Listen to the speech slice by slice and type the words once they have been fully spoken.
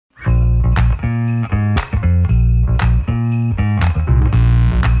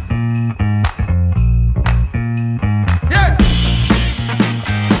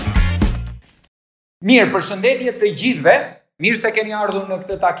Mirë, përshëndetje të gjithëve. Mirë se keni ardhur në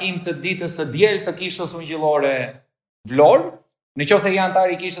këtë takim të ditës së diel të Kishës Ungjillore Vlorë. Në qoftë se janë antar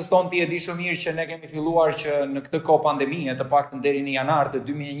i kishës tonë, ti e di shumë mirë që ne kemi filluar që në këtë kohë pandemie, të paktën deri në janar të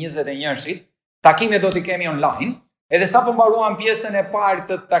 2021-shit, takimet do t'i kemi online. Edhe sapo mbaruam pjesën e parë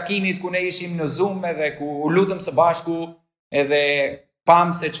të takimit ku ne ishim në Zoom edhe ku u lutëm së bashku edhe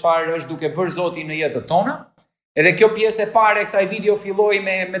pam se çfarë është duke bërë Zoti në jetën tona. Edhe kjo pjesë e parë e kësaj video filloi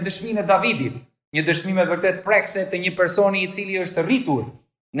me dëshminë e Davidit, një dëshmi me vërtet prekse të një personi i cili është rritur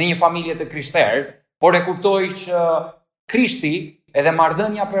në një familje të krishterë, por e kuptoi që Krishti edhe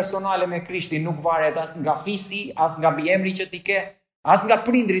marrëdhënia personale me Krishtin nuk varet as nga fisi, as nga biemri që ti ke, as nga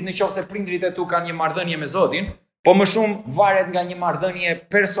prindrit, nëse prindrit e tu kanë një marrëdhënie me Zotin, po më shumë varet nga një marrëdhënie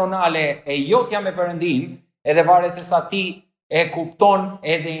personale e jotja me Perëndin, edhe varet se sa ti e kupton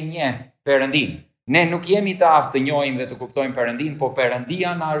edhe i njeh Perëndin. Ne nuk jemi të aftë të njohim dhe të kuptojmë Perëndin, po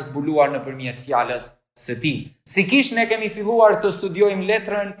Perëndia na është zbuluar nëpërmjet fjalës së Tij. Si kish ne kemi filluar të studiojmë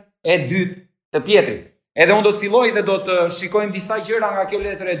letrën e dytë të Pjetrit. Edhe unë do të filloj dhe do të shikojmë disa gjëra nga kjo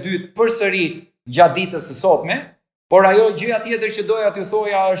letër e dytë përsëri gjatë ditës së sotme, por ajo gjëja tjetër që doja t'ju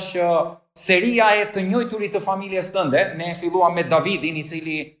thoja është që seria e të njëjturit të familjes tënde, ne filluam me Davidin, i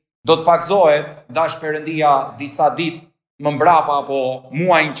cili do të pakzohet dash Perëndia disa ditë më mbrapa apo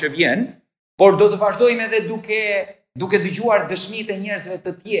muajin që vjen, por do të vazhdojmë edhe duke dëgjuar dëshmitë e njerëzve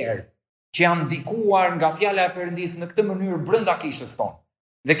të tjerë që janë ndikuar nga fjala e Perëndis në këtë mënyrë brenda kishës tonë.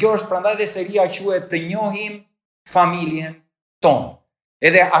 Dhe kjo është prandaj dhe seria quhet Të njohim familjen tonë.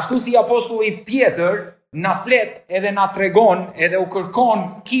 Edhe ashtu si apostulli Pjetër na flet edhe na tregon edhe u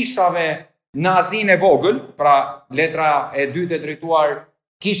kërkon kishave në Azinë e vogël, pra letra e dytë e drejtuar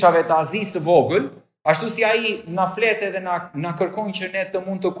kishave të Azisë së vogël, ashtu si ai na flet edhe na kërkon që ne të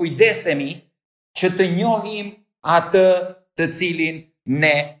mund të kujdesemi që të njohim atë të cilin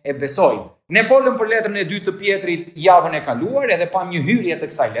ne e besojmë. Ne folëm për letrën e dytë të Pjetrit javën e kaluar, edhe pam një hyrje të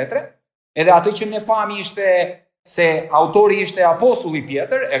kësaj letre, edhe atë që ne pam ishte se autori ishte apostulli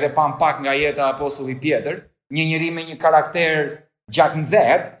Pjetër, edhe pam pak nga jeta e apostulli Pjetër, një njeri me një karakter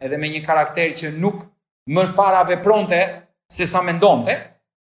gjaknxehtë, edhe me një karakter që nuk më para vepronte se sa mendonte,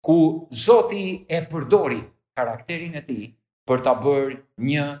 ku Zoti e përdori karakterin e tij për ta bërë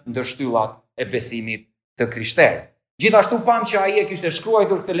një ndër shtyllat e besimit të krishterë. Gjithashtu pam që ai e kishte shkruar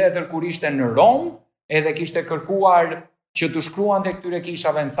këtë letër kur ishte në Rom, edhe kishte kërkuar që të shkruante këtyre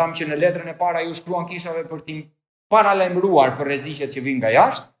kishave. Në thamë që në letrën e parë ai u shkruan kishave për t'i paralajmëruar për rreziqet që vijnë nga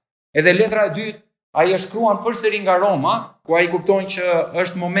jashtë, edhe letra e dytë ai e shkruan përsëri nga Roma, ku ai kupton që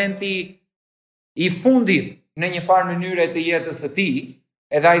është momenti i fundit në një farë mënyrë të jetës së tij,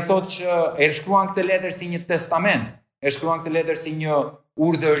 edhe ai thotë që e shkruan këtë letër si një testament, e shkruan këtë letër si një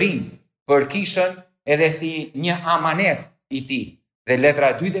urdhërim për kishën, edhe si një amanet i tij. Dhe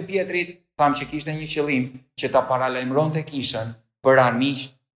letra e dytë e Pjetrit thamë që kishte një qëllim që ta paralajmëronte kishën për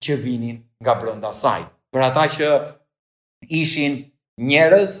armiqt që vinin nga brenda saj, për ata që ishin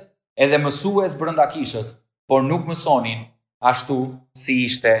njerëz edhe mësues brenda kishës, por nuk mësonin ashtu si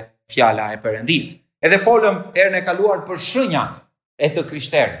ishte fjala e Perëndis. Edhe folëm herën e kaluar për shenjat e të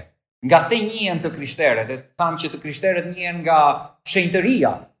krishterëve. Nga se njihen të krishterët, dhe thamë që të krishterët njihen nga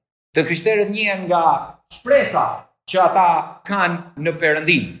shenjtëria, të krishterët njihen nga shpresa që ata kanë në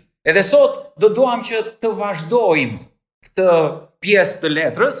Perëndin. Edhe sot do duam që të vazhdojmë këtë pjesë të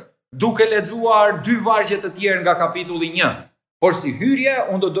letrës duke lexuar dy vargje të tjerë nga kapitulli 1. Por si hyrje,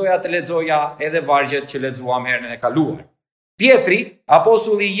 unë do doja të lexoja edhe vargjet që lexuam herën e kaluar. Pjetri,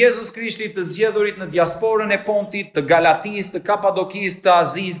 apostulli i Jezus Krishtit të zgjedhurit në diasporën e Pontit, të Galatis, të Kapadokis, të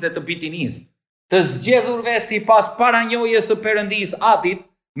Azis dhe të Bitinis, të zgjedhurve sipas paranjohjes së Perëndis Atit,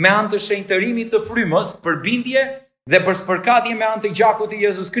 me anë të shenjtërimit të frymës për bindje dhe për spërkatje me anë të gjakut të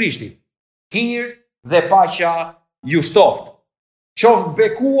Jezus Krishtit. Hir dhe paqja ju shtoft. Qoftë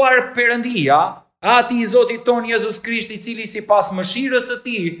bekuar Perëndia, Ati i Zotit ton Jezus Krishti, i cili sipas mëshirës së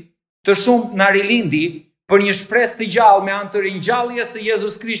Tij të shumt na rilindi për një shpresë të gjallë me anë të ringjalljes së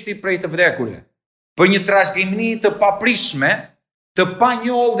Jezus Krishtit prej të vdekurve, për një trashëgimi të paprishme, të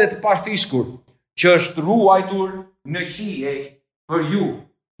panjollë dhe të pafishkur, që është ruajtur në qiej për ju.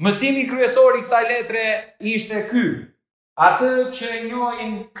 Mësimi kryesor i kësaj letre ishte ky: atë që e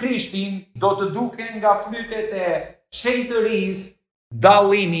njohin Krishtin do të duken nga flytet e shenjtërisë,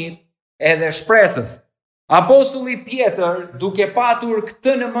 dallimit edhe shpresës. Apostulli Pjetër, duke patur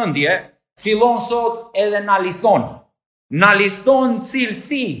këtë në mendje, fillon sot edhe na liston. Na liston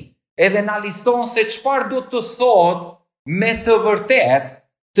cilësi, edhe na liston se çfarë do të thotë me të vërtet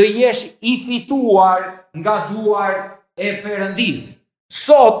të jesh i fituar nga duar e Perëndis.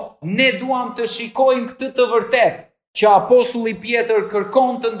 Sot ne duam të shikojmë këtë të vërtet që apostulli Pjetër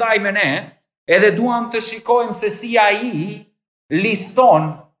kërkon të ndaj me ne, edhe duam të shikojmë se si ai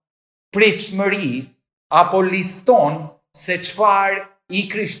liston pritshmëri apo liston se çfarë i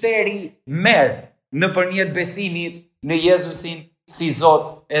krishteri merr nëpërmjet besimit në Jezusin si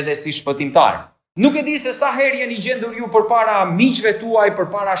Zot edhe si shpëtimtar. Nuk e di se sa herë jeni gjendur ju përpara miqve tuaj,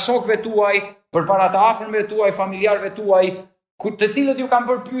 përpara shokëve tuaj, përpara të afërmëve tuaj, familjarëve tuaj, të cilët ju kanë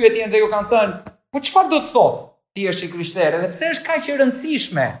bërë pyetjen dhe ju kanë thënë, po çfarë do të thotë ti jesh i krishterë? Dhe pse është kaq e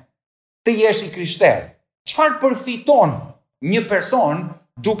rëndësishme të jesh i krishterë? Çfarë përfiton një person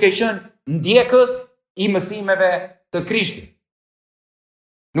duke qenë ndjekës i mësimeve të Krishtit?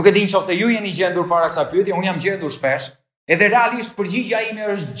 Nuk e di nëse ju jeni gjendur para kësaj pyetje, unë jam gjendur shpesh, edhe realisht përgjigjja ime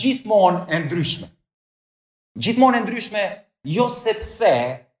është gjithmonë e ndryshme. Gjithmonë e ndryshme, jo sepse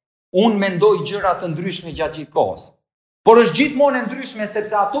unë mendoj gjëra të ndryshme gjatë gjithë kohës, por është gjithmonë e ndryshme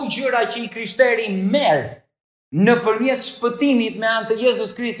sepse ato gjëra që i krishteri merr nëpërmjet shpëtimit me anë të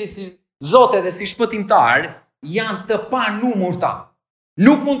Jezus Krishtit si Zot dhe si shpëtimtar janë të panumërta.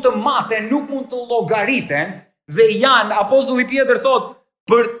 Nuk mund të maten, nuk mund të llogariten dhe janë, apostulli Pjetër thotë,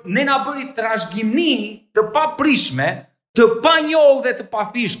 për ne na bëri trashëgimni të paprishme, të panjollë dhe të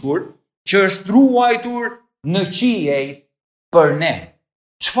pafishkur, që është ruajtur në qiej për ne.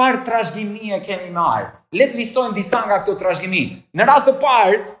 Çfarë trashëgimie kemi marrë? Le të listojmë disa nga këto trashëgimi. Në radhë të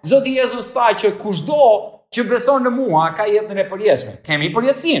parë, Zoti Jezus tha që kushdo që beson në mua ka jetën e përjetshme. Kemi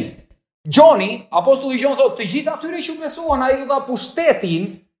përjetësinë. Gjoni, apostulli Gjon thotë, të gjithë atyre që besuan ai dha pushtetin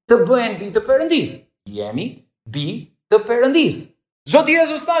të bëhen bi të Perëndis. Jemi bi të Perëndis. Zoti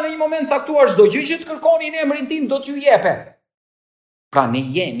Jezus tha në një moment caktuar, çdo gjë që të kërkoni në emrin tim do t'ju jepet. Pra ne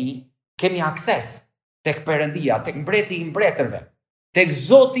kemi akses tek Perëndia, tek Mbreti i mbretërve, tek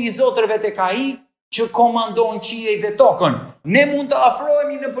Zoti i zotërve, tek ai që komandon qiejin dhe tokën. Ne mund të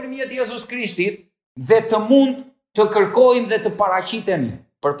afrohemi nëpërmjet Jezus Krishtit dhe të mund të kërkojmë dhe të paraqitemi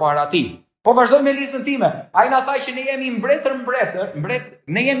përpara tij. Po vazhdoj me listën time. Ai na tha që ne jemi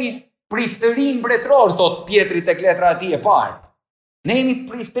ne jemi priftëri mbretëror, thot Pietri tek letra e tij e parë. Ne jemi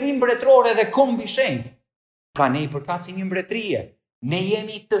priftëri mbretërore dhe kombi shenjtë. Pra ne i përkasim një mbretërie. Ne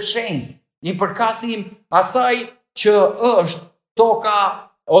jemi të shenjtë. I përkasim asaj që është toka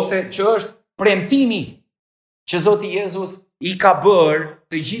ose që është premtimi që Zoti Jezus i ka bërë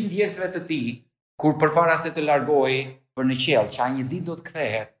të gjithë ndjekësve të tij kur përpara se të largohej për në qiell, që ai një ditë do të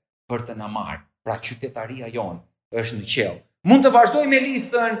kthehet për të na marrë. Pra qytetaria jonë është në qiell. Mund të vazhdoj me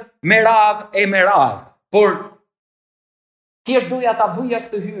listën me radhë, por thjesht doja ta bëja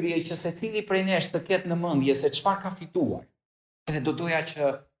këtë hyrje që secili prej nesh të ketë në mendje se çfarë ka fituar. Edhe doja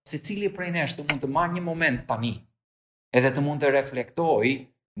që secili prej nesh të mund të marrë një moment tani, edhe të mund të reflektoj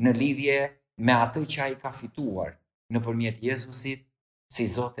në lidhje me atë që ai ka fituar nëpërmjet Jezusit si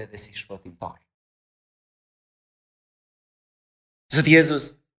Zot dhe si shpëtimtar. Zoti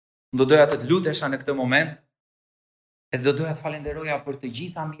Jezus, doja të lutesha në këtë moment, edhe doja të falenderoja për të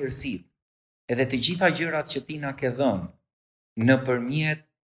gjitha mirësitë, edhe të gjitha gjërat që ti na ke dhënë nëpërmjet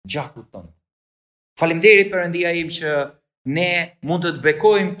gjakut tënd. Faleminderit Perëndia im që ne mund të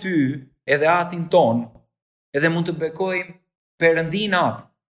bekojmë ty edhe atin ton, edhe mund të bekojmë Perëndin atë,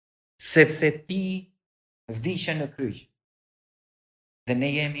 sepse ti vdiqe në kryq. Dhe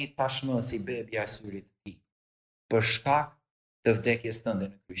ne jemi tashmë si bebja e syrit të tij, për shkak të vdekjes tënde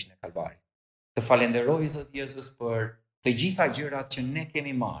në kryqin e Kalvarit. Të falenderoj Zot Jezus për të gjitha gjërat që ne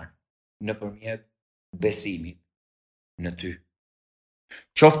kemi marrë nëpërmjet besimit në ty.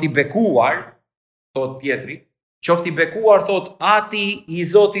 Qofti bekuar, thot Pietri, qofti bekuar, thot ati i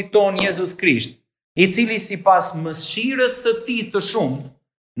Zotit ton Jezus Krisht, i cili sipas mëshirës së tij të shumtë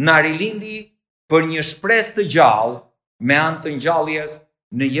na rilindi për një shpresë të gjallë me anë të ngjalljes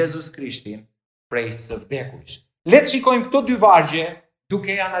në Jezus Krishtin prej së vdekuris. Le të shikojmë këto dy vargje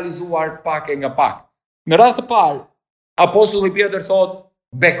duke analizuar pak e nga pak. Në radhë të parë, apostulli Pjetër thot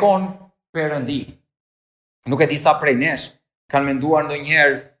bekon Perëndin. Nuk e di sa prej nesh kanë menduar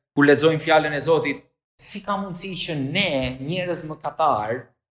ndonjëherë kur lexojmë fjalën e Zotit, si ka mundësi që ne, njerëz mëkatar,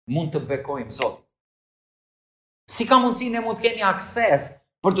 mund të bekojmë Zotin? Si ka mundësi ne mund të kemi akses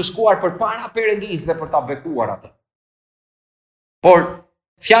për të shkuar përpara Perëndis dhe për ta bekuar atë? Por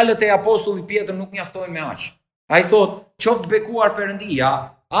fjalët e apostullit Pjetër nuk mjaftojnë me aq. Ai thot, qoftë bekuar Perëndia,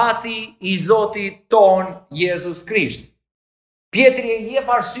 ati i Zotit ton Jezus Krisht. Pietri e jep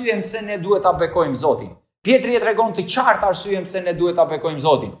arsyen pse ne duhet ta bekojmë Zotin. Pietri e tregon të qartë arsyen pse ne duhet ta bekojmë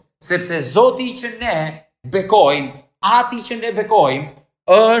Zotin, sepse Zoti që ne bekojmë, ati që ne bekojmë,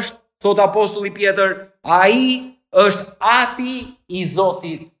 është, thot apostulli Pjetër, ai është ati i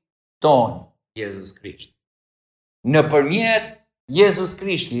Zotit ton Jezus Krisht. Nëpërmjet Jezus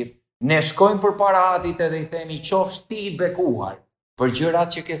Krishtit, ne shkojmë përpara atit edhe i themi qofsh ti i bekuar për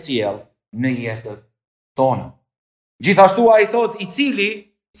gjërat që ke sjell në jetët tonë. Gjithashtu ai thot, i cili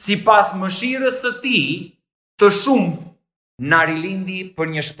sipas mëshirës së tij të shumë na rilindi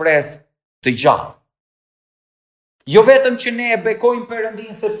për një shpresë të gjallë. Jo vetëm që ne e bekojmë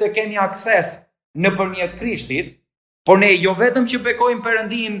Perëndin sepse kemi akses nëpërmjet Krishtit, por ne jo vetëm që bekojmë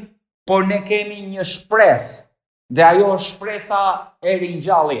Perëndin, por ne kemi një shpresë, dhe ajo është shpresa e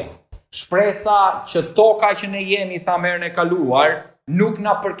ringjalljes. Shpresa që toka që ne jemi, thamë herën e kaluar, nuk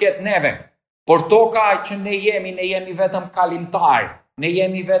na përket neve, por toka që ne jemi vetëm kalimtar, ne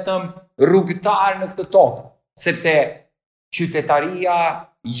jemi vetëm rrugëtar në këtë tokë, sepse qytetaria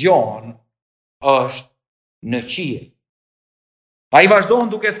jon është në qiell. Ai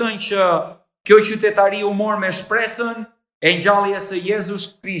vazhdon duke thënë që kjo qytetari u mor me shpresën e ngjalljes së Jezus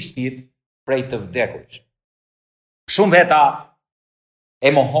Krishtit prej të vdekurit. Shumë veta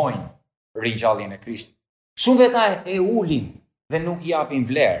e mohojnë ringjalljen e Krishtit. Shumë veta e ulin dhe nuk i japin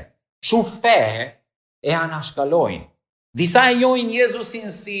vlerë. Shumë fe e anashkalojnë. Disa e njohin Jezusin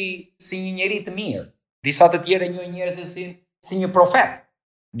si një njeri të mirë. Disa të tjerë e njohin Jezusin si një profet.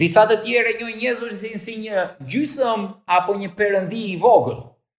 Disa të tjerë e njohin Jezusin si një gjysëm apo një perëndi i vogël.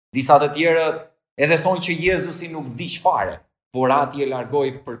 Disa të tjerë edhe thonë që Jezusi nuk vdiq fare, por ati e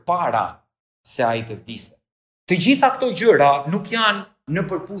largoi përpara se ai të vdiste. Të gjitha këto gjëra nuk janë në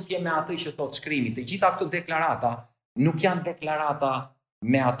përputhje me atë që thot Shkrimi. Të gjitha këto deklarata nuk janë deklarata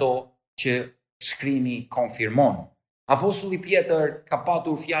me ato që Shkrimi konfirmon. Apostulli Pjetër ka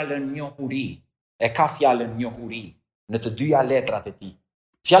patur fjalën njohuri, e ka fjalën njohuri në të dyja letrat e tij.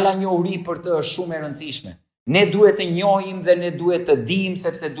 Fjala njohuri për të është shumë e rëndësishme. Ne duhet të njohim dhe ne duhet të dim,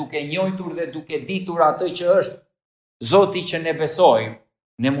 sepse duke njohur dhe duke ditur atë që është Zoti që ne besojmë,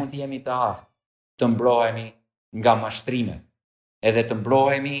 ne mund të jemi të aftë të mbrohemi nga mashtrimet, edhe të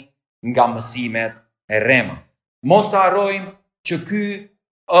mbrohemi nga mësimet e rrema. Mos të harrojmë që ky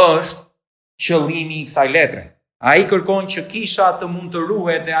është qëllimi i kësaj letre. Ai kërkon që kisha të mund të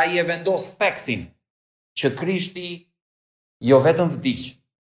ruhet dhe ai e vendos theksin që Krishti jo vetëm vdiq,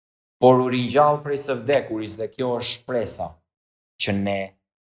 por u ringjall prej së vdekuris, dhe kjo është shpresa që ne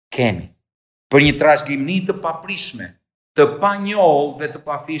kemi. Për një trashëgimni të paprishme, të panjohur dhe të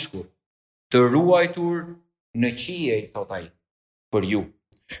pafishkur, të ruajtur në qiell, thot ai, për ju.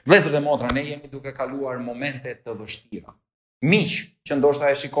 Vëllezër dhe motra, ne jemi duke kaluar momente të vështira. Miq që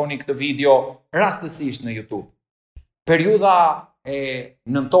ndoshta e shikoni këtë video rastësisht në YouTube. Periudha e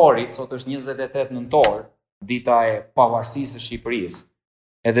nëntorit, sot është 28 nëntor, dita e pavarësisë së Shqipërisë.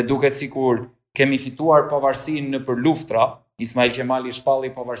 Edhe duket sikur kemi fituar pavarësinë nëpër luftra, Ismail Qemali shpalli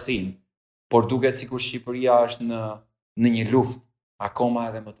pavarësinë, por duket sikur Shqipëria është në një luftë akoma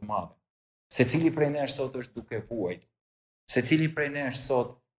edhe më të madhe. Secili prej nesh sot është duke vuajtur. Secili prej nesh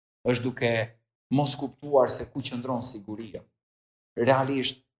sot është duke mos kuptuar se ku qëndron siguria.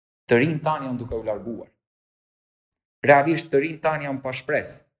 Realisht të rinj tan janë duke u larguar. Realisht të rinj tan janë pa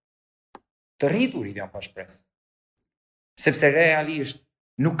shpresë. Të rriturit janë pa shpresë. Sepse realisht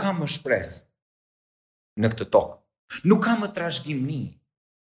nuk ka më shpresë në këtë tokë. Nuk ka më trashëgimni,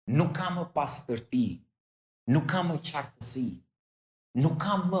 nuk ka më pastërti, nuk ka më qartësi, nuk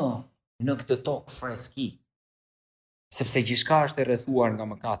ka më në këtë tokë freski, sepse gjithçka është e rrethuar nga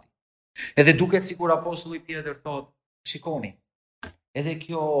mëkati. Edhe duket sikur apostulli Pjetër thot, shikoni, edhe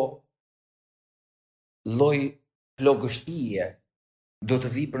kjo lloj plogështie do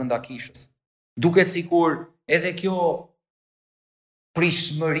të vi brenda kishës. Duket sikur edhe kjo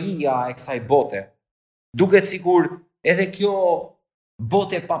prishmëria e kësaj bote, duket sikur edhe kjo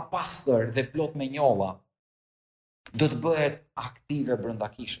bote pa pastër dhe plot me njolla do të bëhet aktive brenda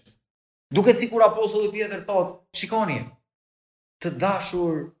kishës. Duket sikur apostulli Pjetër thot, shikoni, të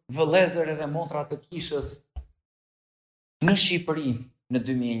dashur vëllezër edhe motra të kishës në Shqipëri në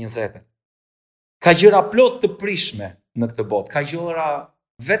 2020. Ka gjëra plot të prishme në këtë botë, ka gjëra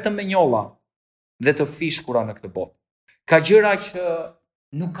vetëm me njolla dhe të fishkura në këtë botë. Ka gjëra që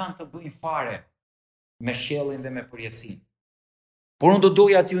nuk kanë të bëjnë fare me sjelljen dhe me përjetësinë. Por unë do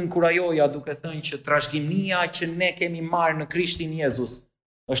doja t'ju inkurajoja duke thënë që trashëgimia që ne kemi marrë në Krishtin Jezus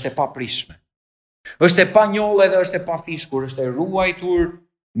është e paprishme. Është e panjollë dhe është e pafishkur, është e ruajtur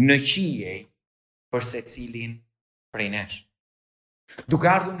në qiell për secilin prej nesh. Duke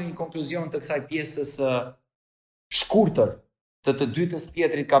ardhur në një konkluzion të kësaj pjesës shkurtër të dytës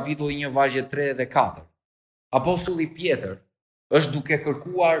Pjetrit kapitulli 1 vargje 3 dhe 4. Apostulli Pjetër është duke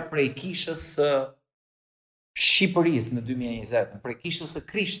kërkuar prej kishës së Shqipërisë në 2020, prej kishës së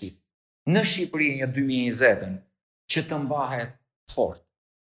Krishtit në Shqipëri në 2020, që të mbahet fort.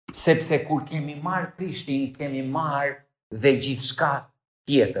 Sepse kur kemi marrë Krishtin, kemi marrë dhe gjithçka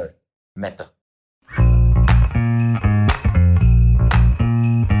tjetër me të.